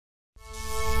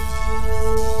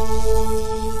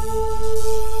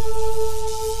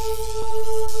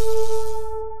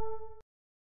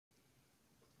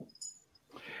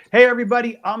Hey,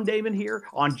 everybody, I'm Damon here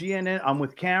on GNN. I'm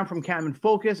with Cam from Cam and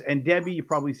Focus, and Debbie, you've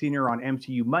probably seen her on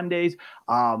MCU Mondays.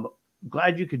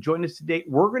 Glad you could join us today.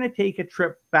 We're going to take a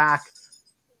trip back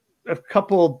a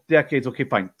couple decades. Okay,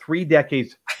 fine. 3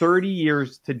 decades, 30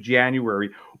 years to January,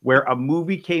 where a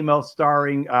movie came out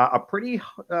starring a pretty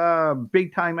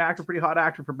big-time actor, pretty hot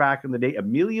actor for back in the day,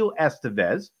 Emilio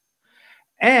Estevez,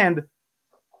 and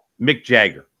Mick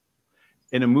Jagger,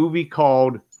 in a movie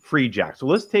called Freejack. So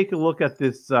let's take a look at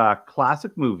this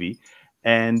classic movie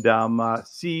and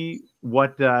see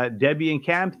what Debbie and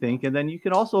Cam think. And then you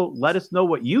can also let us know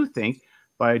what you think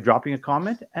by dropping a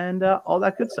comment and all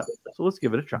that good stuff. So let's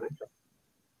give it a try.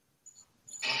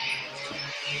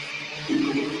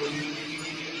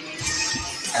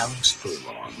 Alex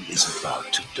Furlong is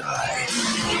about to die.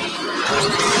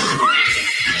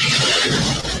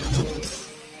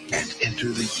 And enter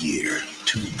the year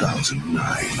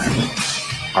 2009.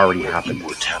 Already happened.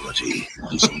 Immortality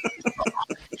is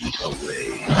a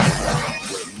way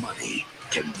where money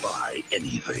can buy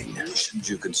anything. Should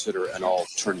you consider an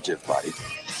alternative body?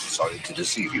 Sorry to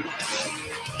deceive you.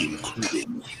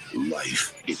 Including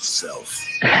life itself.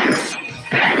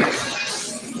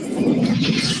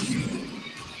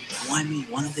 Why me?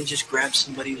 Why don't they just grab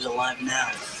somebody who's alive now?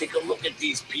 Take a look at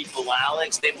these people,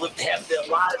 Alex. They've lived half their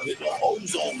lives in the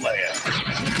ozone layer.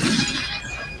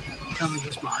 Tell me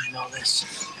who's behind all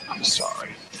this. I'm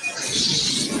sorry.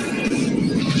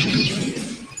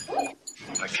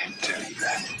 I can't tell you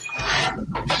that.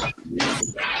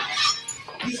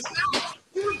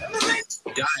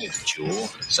 Died, Jewel.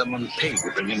 Someone paid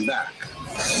to bring him back.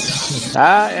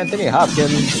 Anthony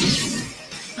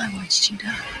Hopkins. I watched you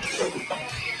die.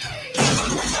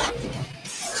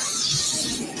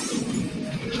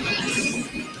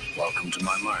 Welcome to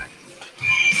my mind.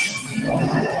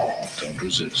 Don't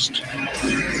resist.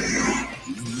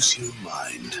 Lose your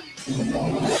mind,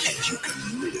 and you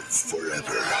can live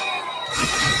forever.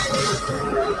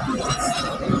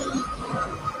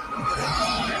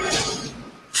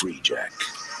 Freejack.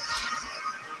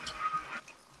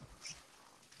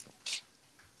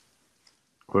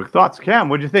 Quick thoughts, Cam.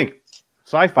 What'd you think?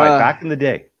 Sci-fi back in the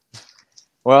day.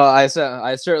 Well, I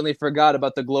certainly forgot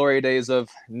about the glory days of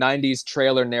 90s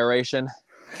trailer narration.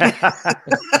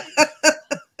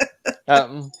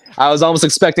 I was almost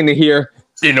expecting to hear,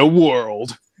 "in a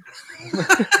world."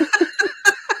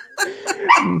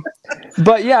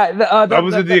 But yeah, that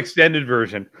was in the extended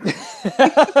version.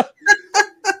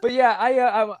 But yeah,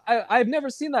 I've never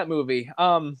seen that movie.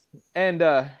 And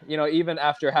you know, even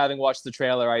after having watched the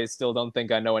trailer, I still don't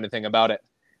think I know anything about it.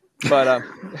 But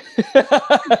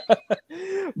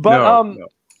no.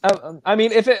 I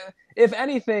mean, if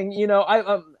anything, you know,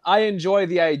 I enjoy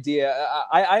the idea.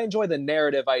 I enjoy the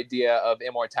narrative idea of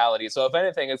immortality. So if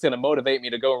anything, it's going to motivate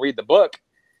me to go read the book.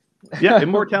 Yeah,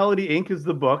 Immortality Inc. is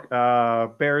the book.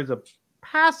 Bears a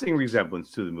passing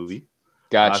resemblance to the movie.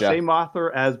 Gotcha. Same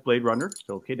author as Blade Runner.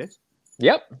 So okay, Dave.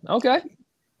 Yep. Okay.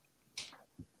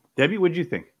 Debbie, what did you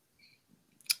think?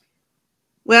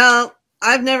 Well,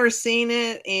 I've never seen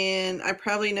it, and I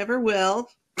probably never will.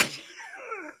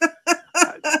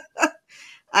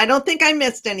 I don't think I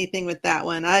missed anything with that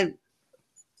one.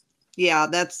 Yeah,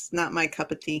 that's not my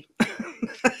cup of tea.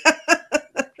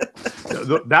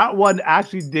 That one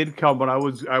actually did come when I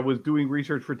was doing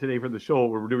research for today for the show.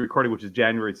 We're doing recording, which is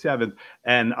January 7th.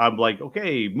 And I'm like,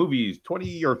 okay, movies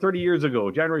 20 or 30 years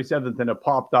ago, January 7th. And it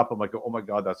popped up. I'm like, oh my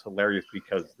God, that's hilarious,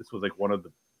 because this was like one of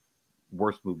the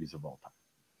worst movies of all time.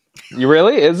 You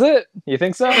really? Is it? You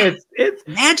think so? It's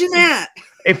imagine that.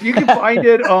 If you can find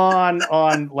it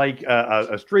on like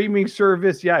a streaming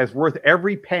service, yeah, it's worth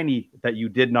every penny that you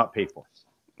did not pay for.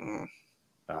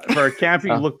 For a camp,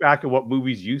 you can look back at what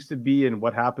movies used to be and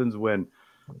what happens when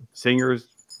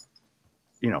singers,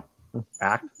 you know,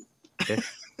 act.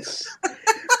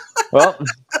 Well,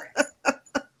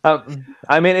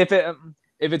 I mean, if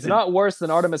it's not worse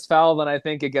than Artemis Fowl, then I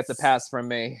think it gets a pass from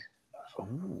me.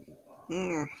 Ooh.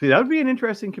 See, that would be an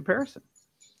interesting comparison.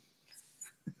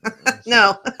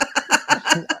 No.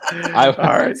 All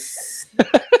right.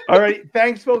 All right.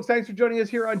 Thanks, folks. Thanks for joining us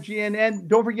here on GNN.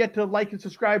 Don't forget to like and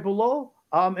subscribe below.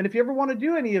 And if you ever want to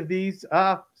do any of these,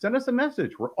 send us a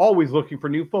message. We're always looking for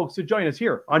new folks to join us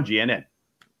here on GNN.